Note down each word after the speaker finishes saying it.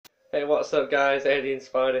Hey, what's up guys? Alien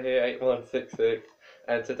Spider here, 8166,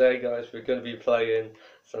 and today guys we're going to be playing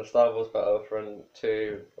some Star Wars Battlefront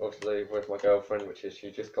 2, obviously with my girlfriend, which is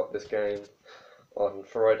she just got this game on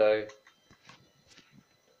Friday,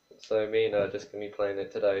 so me and her are just going to be playing it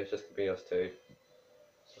today. It's just going to be us two,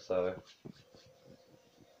 so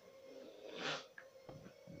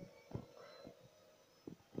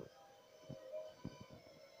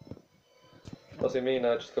obviously me and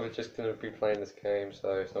her are just going to be playing this game,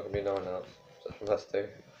 so it's not going to be no one else, just from us two,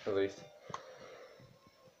 at least.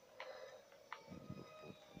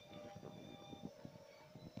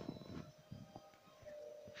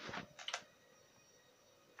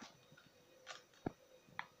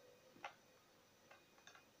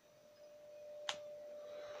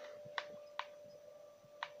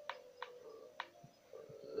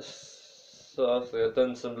 So obviously I've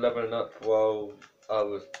done some leveling up while I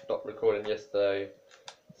was not recording yesterday.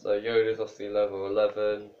 So Yoda's obviously level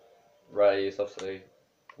 11, Ray is obviously,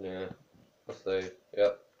 yeah, obviously,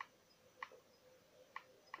 yep.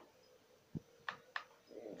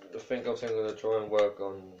 I think obviously I'm going to try and work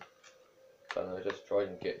on, I don't know, just try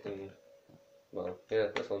and get in, well, yeah,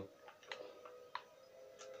 this one.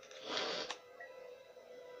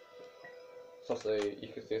 So obviously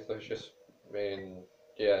you can see it's just me and,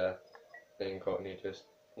 yeah, me and Courtney just,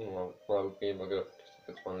 well, me and my girlfriend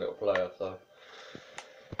just one little player, so.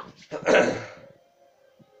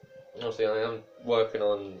 Obviously I am working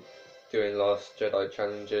on doing Last Jedi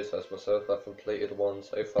challenges as myself. I've completed one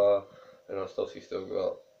so far, and I've obviously still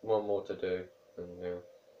got one more to do, and yeah.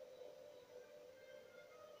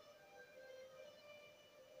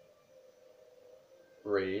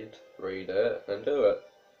 Read it, and do it.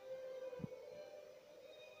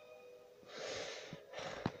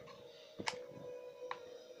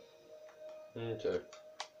 Do.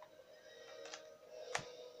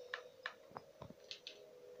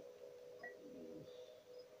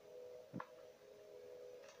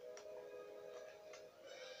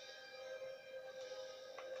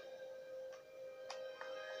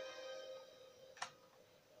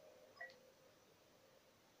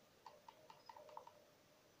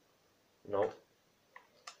 No.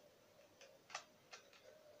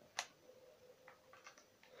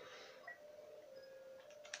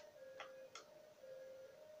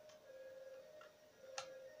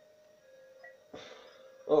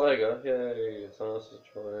 Oh, there you go. Yay, someone else has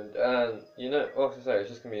joined. And, you know, what I was going to say, it's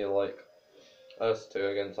just going to be like us two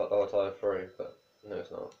against like the entire three, but no,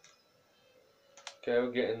 it's not. Okay,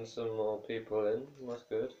 we're getting some more people in. That's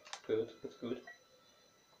good. Good. That's good.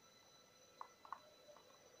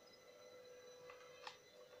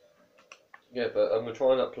 Yeah, but I'm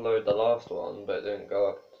trying to upload the last one, but it didn't go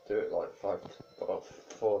up to do it like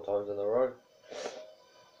four times in a row.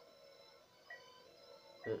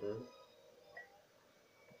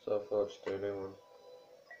 So I thought I'd just do a new one.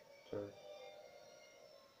 So.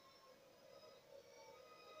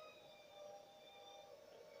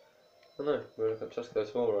 I know, we're looking at just go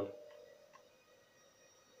small run.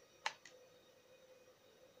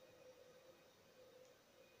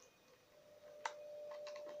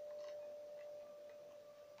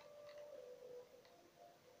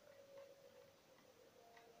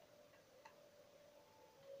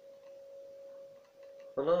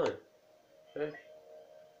 I know. Okay.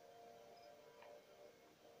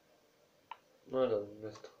 I done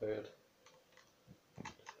this tired.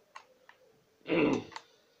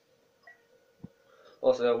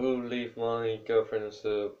 Also, I will leave my girlfriend's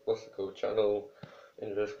what's it called channel in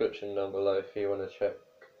the description down below if you want to check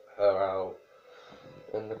her out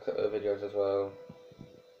and look at her videos as well.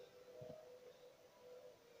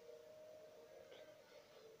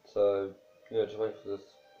 So yeah, just wait for this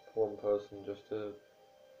one person just to,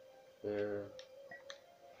 yeah,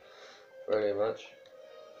 very much.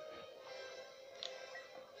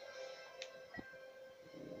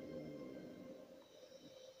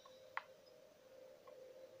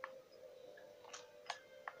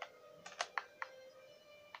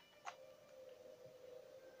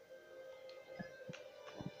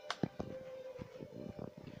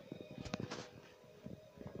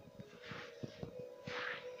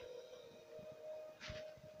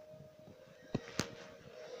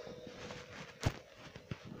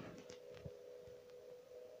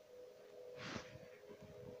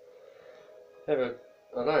 Yeah, but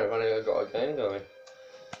I know, I've only got a game going.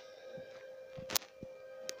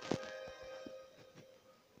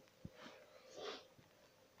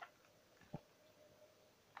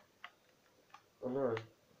 I know.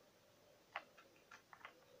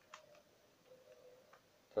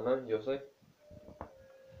 I know, you'll see.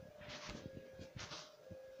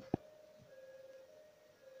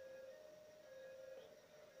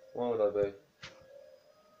 What would I be?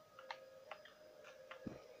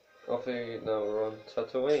 I think now we're on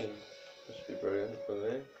Tatooine. This should be brilliant for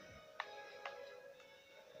me.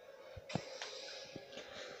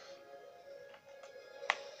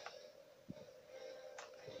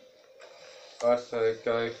 I say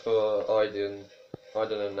go for Aiden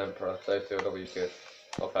and Emperor. Those two will be good.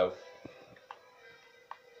 Of health.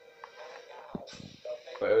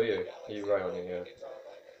 Wait, who are you? Are you right on it, yeah?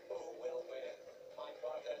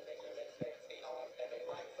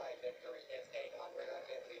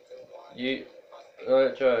 You,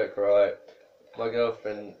 no joke, right? My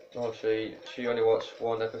girlfriend, oh she only watched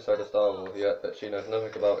one episode of Star Wars yet, but she knows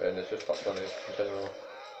nothing about it, and it's just quite funny in general.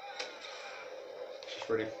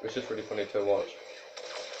 It's just really funny to watch.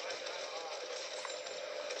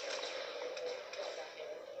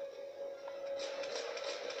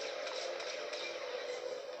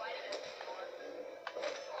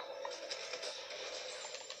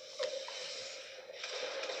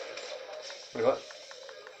 Pretty much.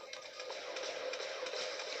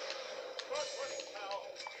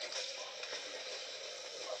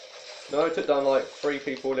 No, I took down like 3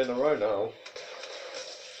 people in a row now.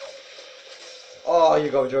 Oh, you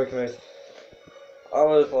gotta be joking me. I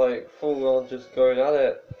was like full on just going at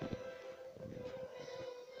it.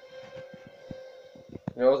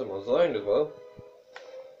 Yeah, I was in my zone as well.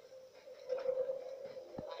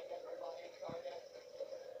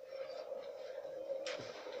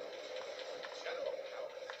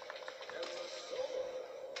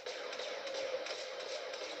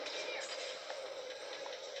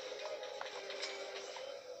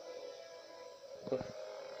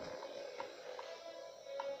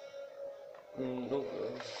 Not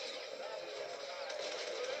good.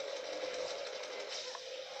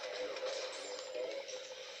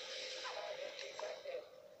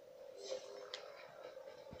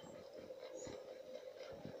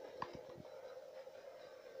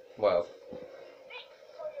 Well,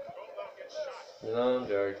 no, I'm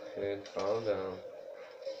joking. Calm down.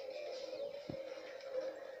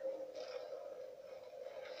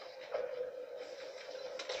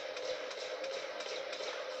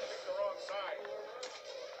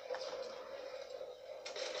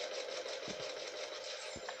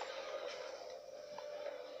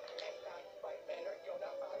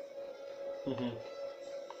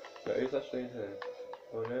 But who's actually in here?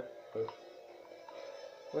 Oh no. Oh.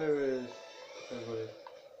 Where is everybody?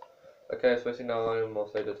 Okay, so basically now I'm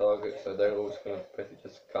also the target, so they're all just gonna basically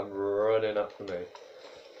just come running up to me.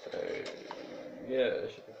 So yeah,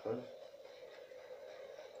 it should be fun.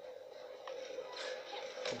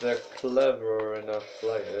 They're clever enough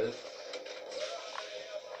players.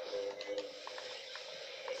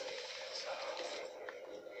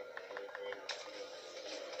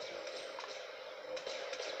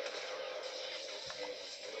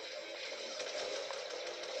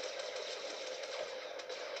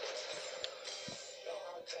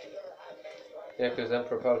 Yeah, because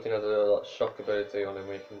Emperor Palpatine has a like, shock ability on him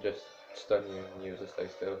where he can just stun you and use a stay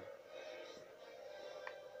still.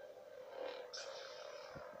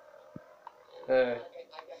 Hey.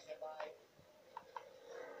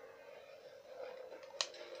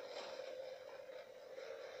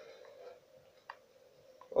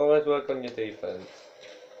 Always work on your defense.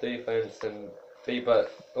 Defense and B button.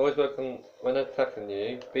 Always work on when they're attacking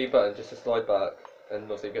you. B button just to slide back and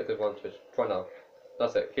also you get the advantage. Try now.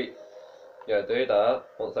 That's it. Keep. Yeah, do that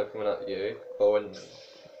once they're coming at you. Or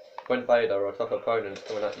when Vader or a tough opponent's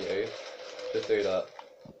coming at you, just do that.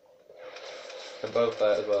 And both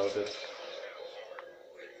there as well. Just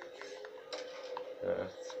yeah.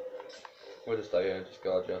 We'll just stay here and just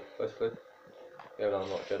guard you, basically. Yeah, no, I'm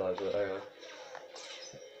not Jedi, but anyway.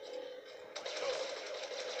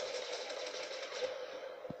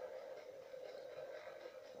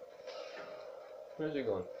 Where's he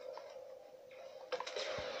going?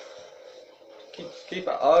 Keep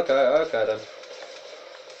it. Oh, okay then.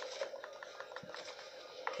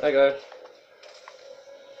 There you go.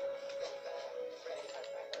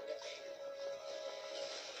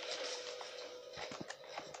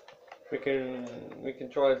 We can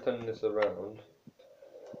try and turn this around.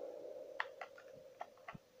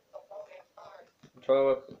 Try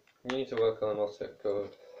work. You need to work on what's it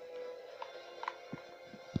called.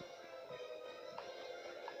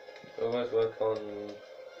 Always work on.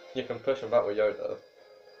 You can push them back with Yoda.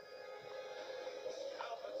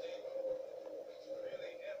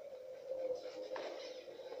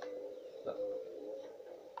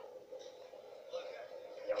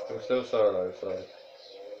 I'm still solo, so.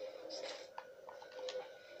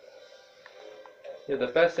 Yeah, the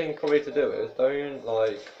best thing probably to do is don't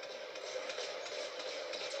like.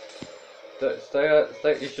 stay.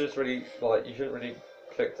 You should just really like. You shouldn't really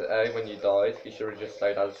click to A when you died. You should have just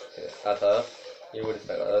stayed as Earth. You would have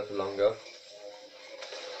stayed at Earth for longer.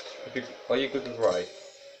 Are you good with Ray?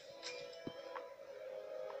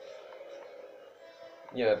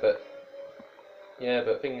 Yeah, but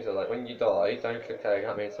things are like when you die, don't click A.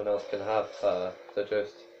 That means someone else can have her. So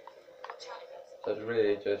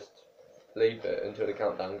really just leave it until the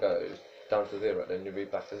countdown goes down to 0. Then you'll be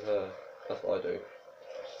back as her. That's what I do.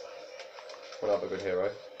 When I have a good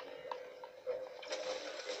hero.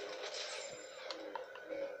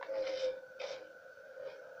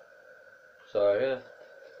 So yeah.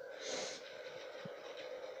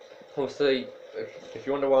 Obviously, if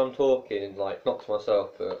you wonder why I'm talking, like not to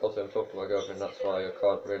myself, but also I'm talking to my girlfriend. That's why I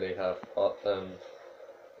can't really have.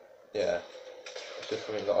 Yeah, it's just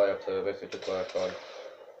something that I have to basically just work on.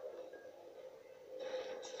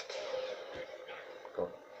 Go on,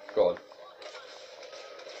 go on.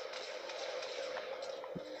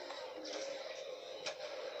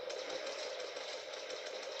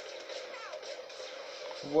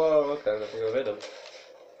 Whoa, okay, I think I've hit him.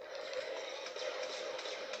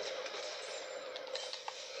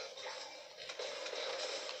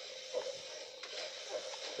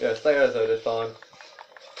 Yeah, stay as though this time.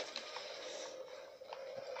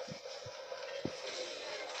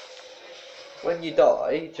 When you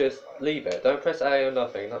die, just leave it. Don't press A or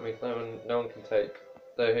nothing. That means no one can take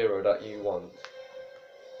the hero that you want.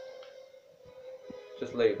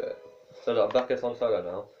 Just leave it. So look, I'm back as on solo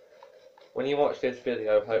now. When you watch this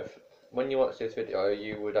video,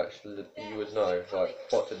 you would know like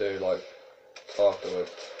what to do like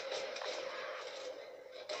afterwards.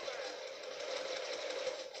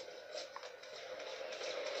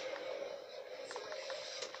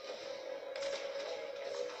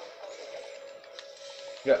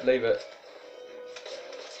 Yeah, leave it.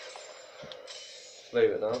 Just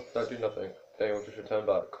leave it now. Don't do nothing. Then you'll just return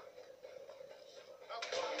back.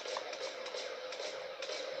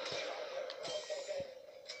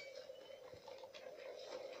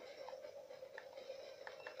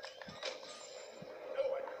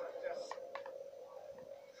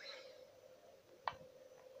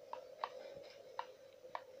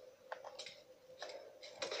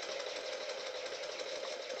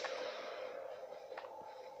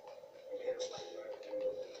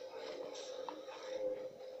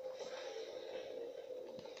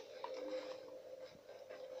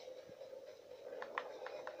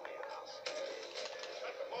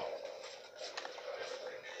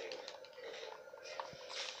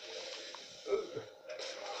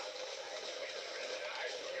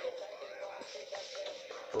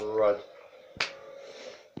 Right.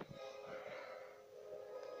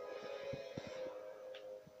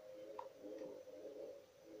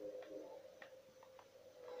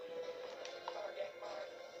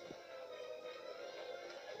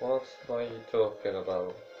 What are you talking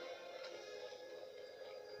about?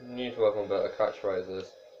 You need to work on better catchphrases.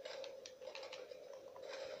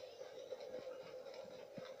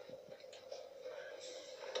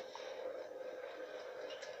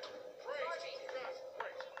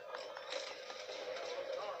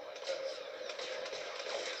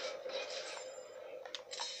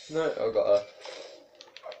 No, I got her.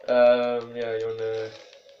 Yeah, you wanna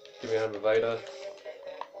give me a hand with Vader?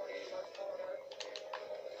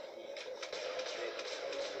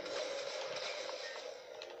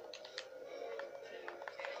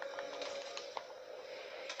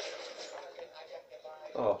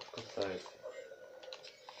 Oh, for God's sake.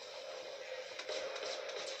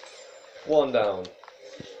 One down.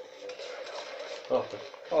 Oh,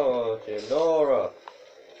 Nora.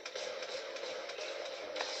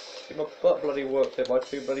 Get my butt bloody worked here by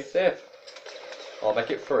 2 bloody Sith. I'll make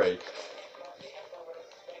it 3.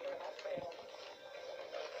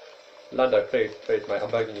 Lando, please, mate,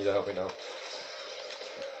 I'm begging you to help me now.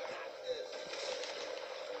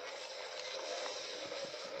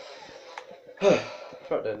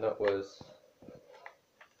 Right then, that was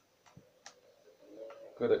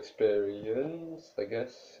good experience, I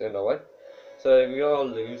guess, in a way. So we are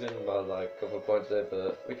losing by like a couple of points there,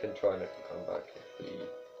 but we can try and make a comeback if we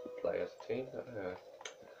play as a team.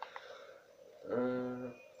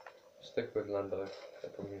 Stick with Lando.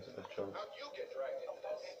 That probably gives the best chance.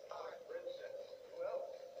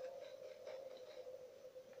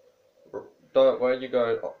 Where you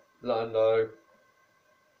go, Lando?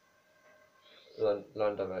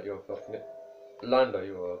 Lando, mate, you're a fucking Lando,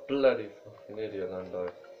 you are a bloody fucking idiot,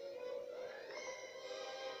 Lando.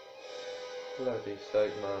 Bloody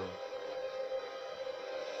sake, man.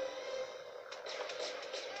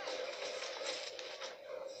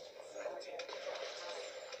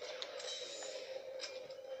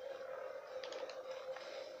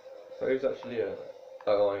 So who's actually it?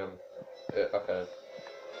 Oh, I am. Yeah, okay.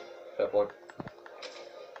 Fair point.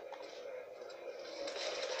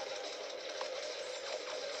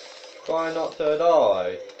 Try not to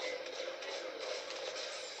die.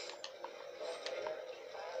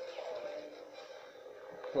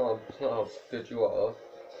 It's not how good you are,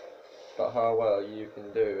 but how well you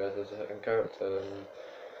can do as a certain character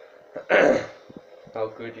and how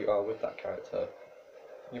good you are with that character.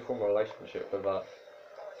 You form a relationship with that.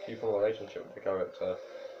 You form a relationship with the character.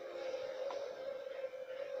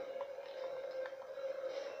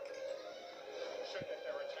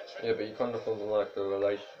 Yeah, but you kind of form like a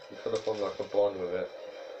relation. You kind of form like a bond with it.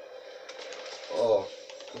 Oh.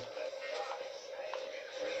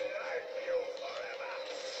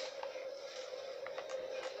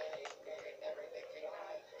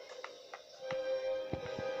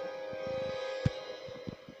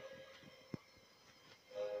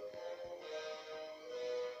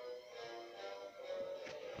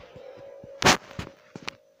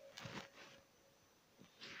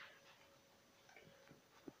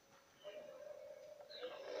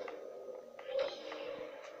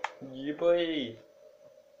 Yeah, boy.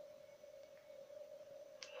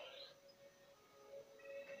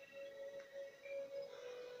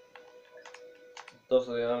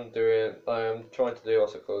 Obviously, I am trying to do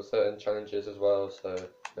what's it called, certain challenges as well, so,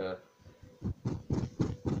 yeah.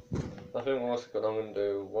 I think what's it called, I'm going to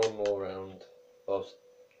do one more round of,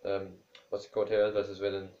 what's it called, Heroes versus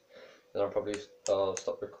Villains. Then I'll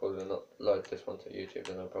stop recording and upload this one to YouTube,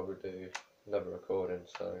 then I'll probably do another recording,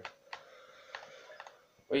 so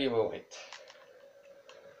we will wait.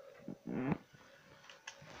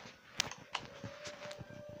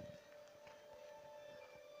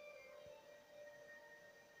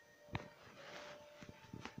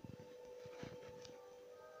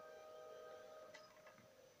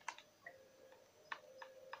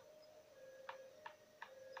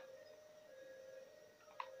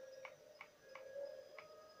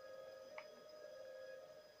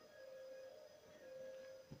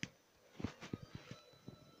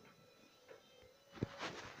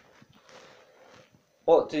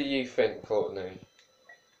 What do you think, Courtney?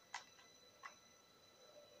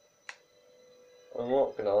 I'm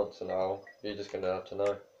not going to answer now, you're just going to have to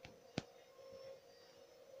know.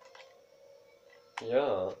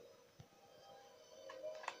 Yeah,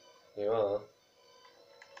 you are.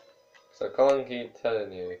 So I can't keep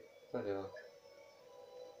telling you. Bloody hell.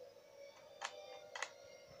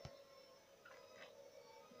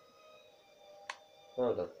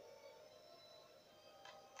 Well done.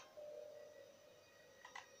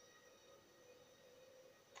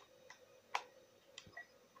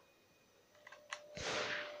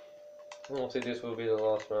 Obviously this will be the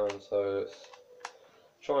last round, so let's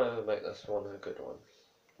try and make this one a good one.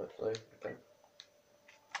 Hopefully, okay.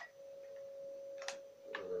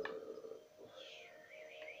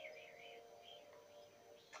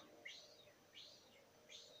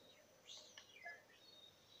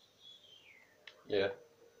 Yeah.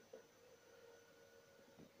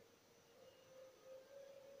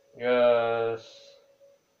 Yes.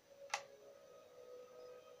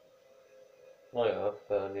 I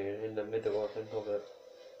have, near in the middle, I think, of it.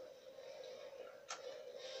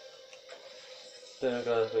 Then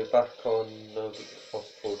guys, we're back on the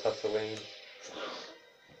possible Tatooine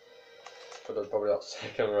for the probably that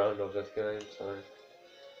second round of this game, so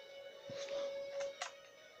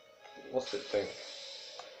what's it think?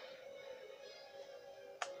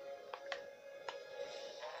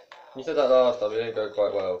 You said that last time, it didn't go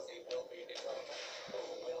quite well.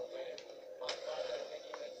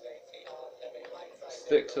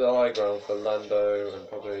 Stick to the high ground for Lando and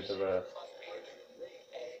probably the rest.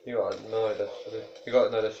 You got no idea. You got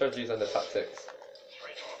to know the strategies and the tactics.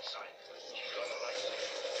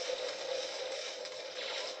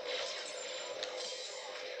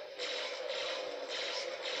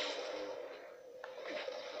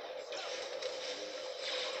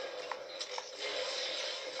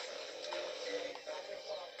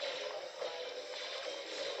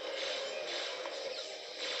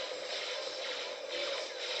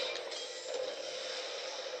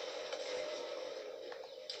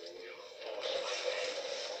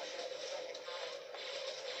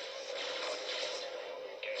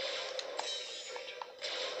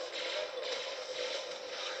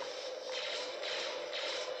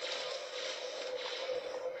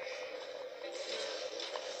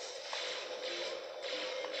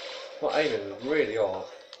 My aim is really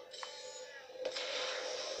off.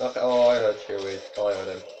 Okay, oh, I heard Chewie. I heard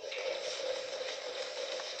him.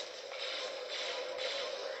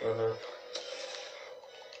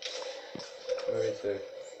 Me too.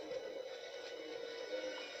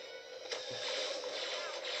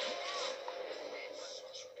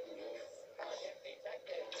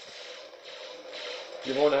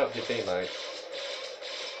 You want to help your teammates.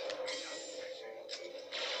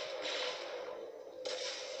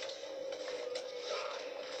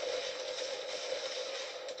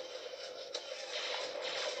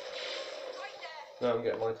 No, I'm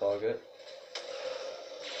getting my target.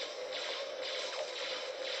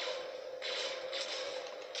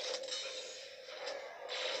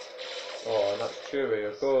 Oh, and that's Chewy,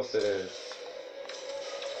 of course it is.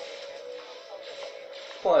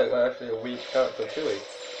 Quite actually a weak character, Chewy.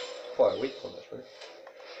 Quite a weak one, actually.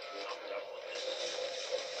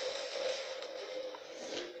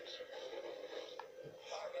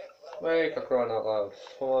 Make a crying out loud.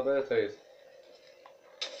 For my abilities.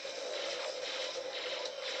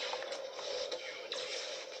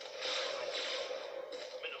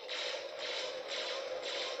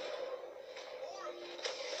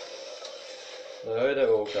 No, they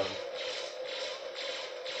all come.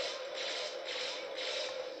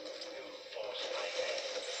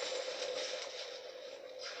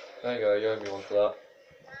 There you go, you owe me one for that.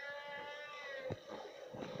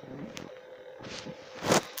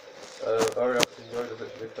 Hurry up, this road is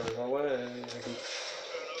literally coming my way.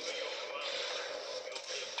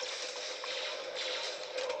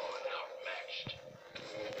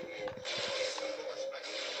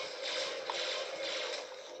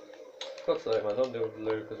 God's sake, man, don't deal with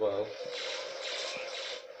Luke as well.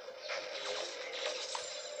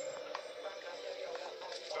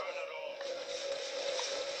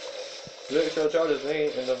 Luke still charges me,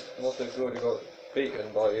 and the most of already got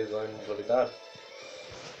beaten by his own bloody dad.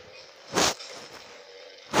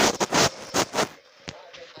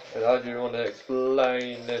 And how do you want to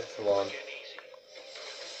explain this one?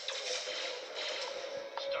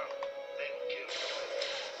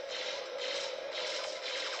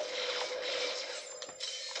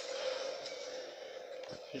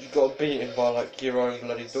 You got beaten by like your own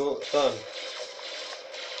bloody son.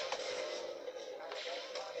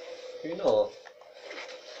 You not?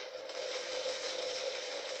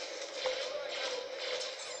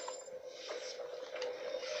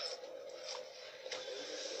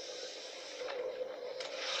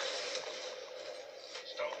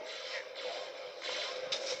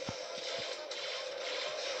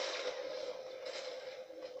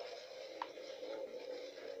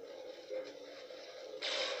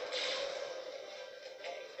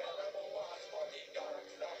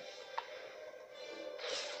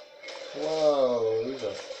 Whoa, who's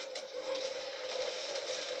that?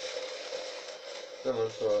 Come on,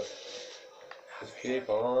 sorry. Just keep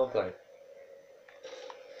on playing.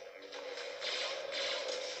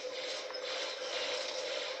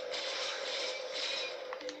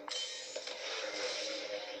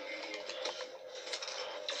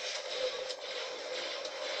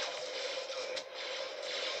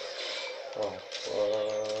 Oh, fuck.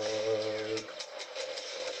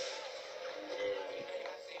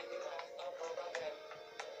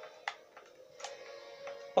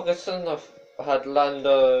 Okay, so enough. I had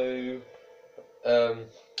Lando,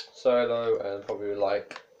 Solo, and probably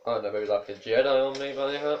like, I don't know, maybe like a Jedi on me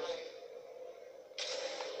by perhaps.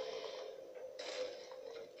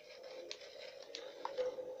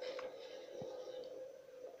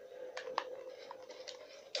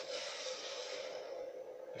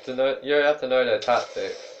 You have to know their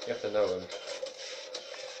tactics. You have to know them.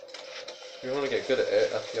 If you want to get good at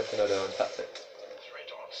it, you have to know their own tactics.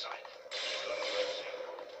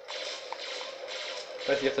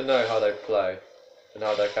 Basically, you have to know how they play and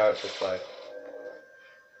how their characters play.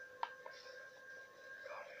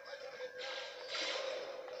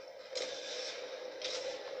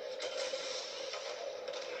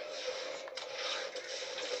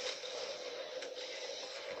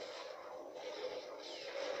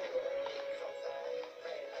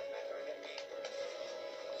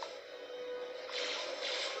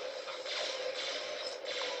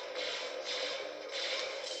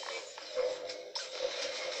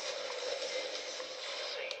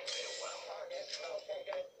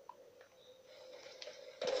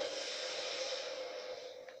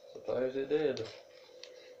 Suppose it did.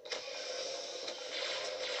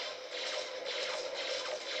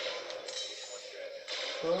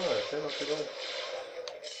 Alright, okay, not too bad.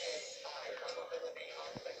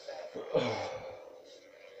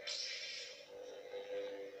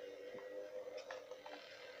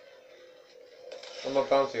 I'm a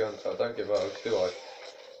bounty hunter, I don't give up, do I?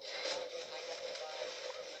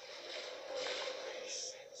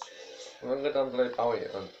 I'm gonna play bounty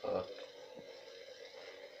hunter.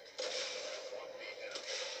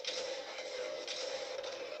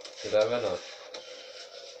 You never know.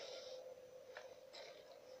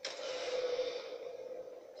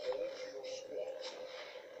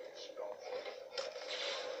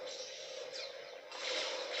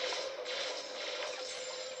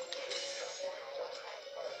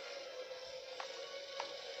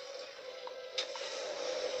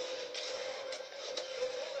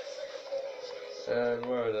 And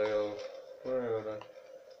where are they all? Where are they?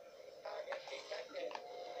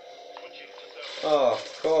 Oh,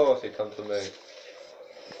 of course he comes to me.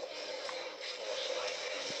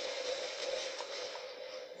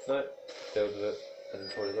 No, dealt with it.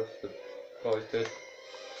 And probably left the boys did.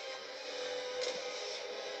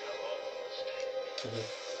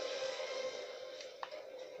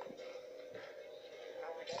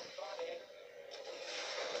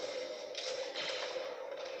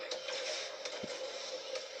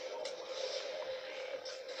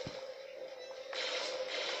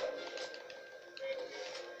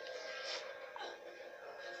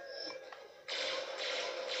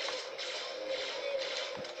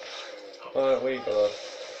 Alright, we got us.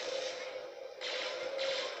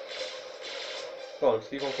 Come on,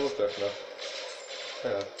 keep on full stretch now.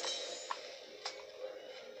 Yeah.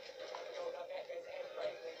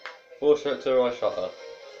 Full stretch to right shot that.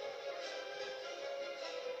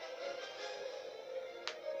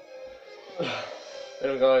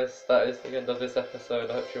 Anyway guys, that is the end of this episode.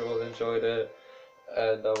 I hope you all enjoyed it.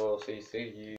 And I will see you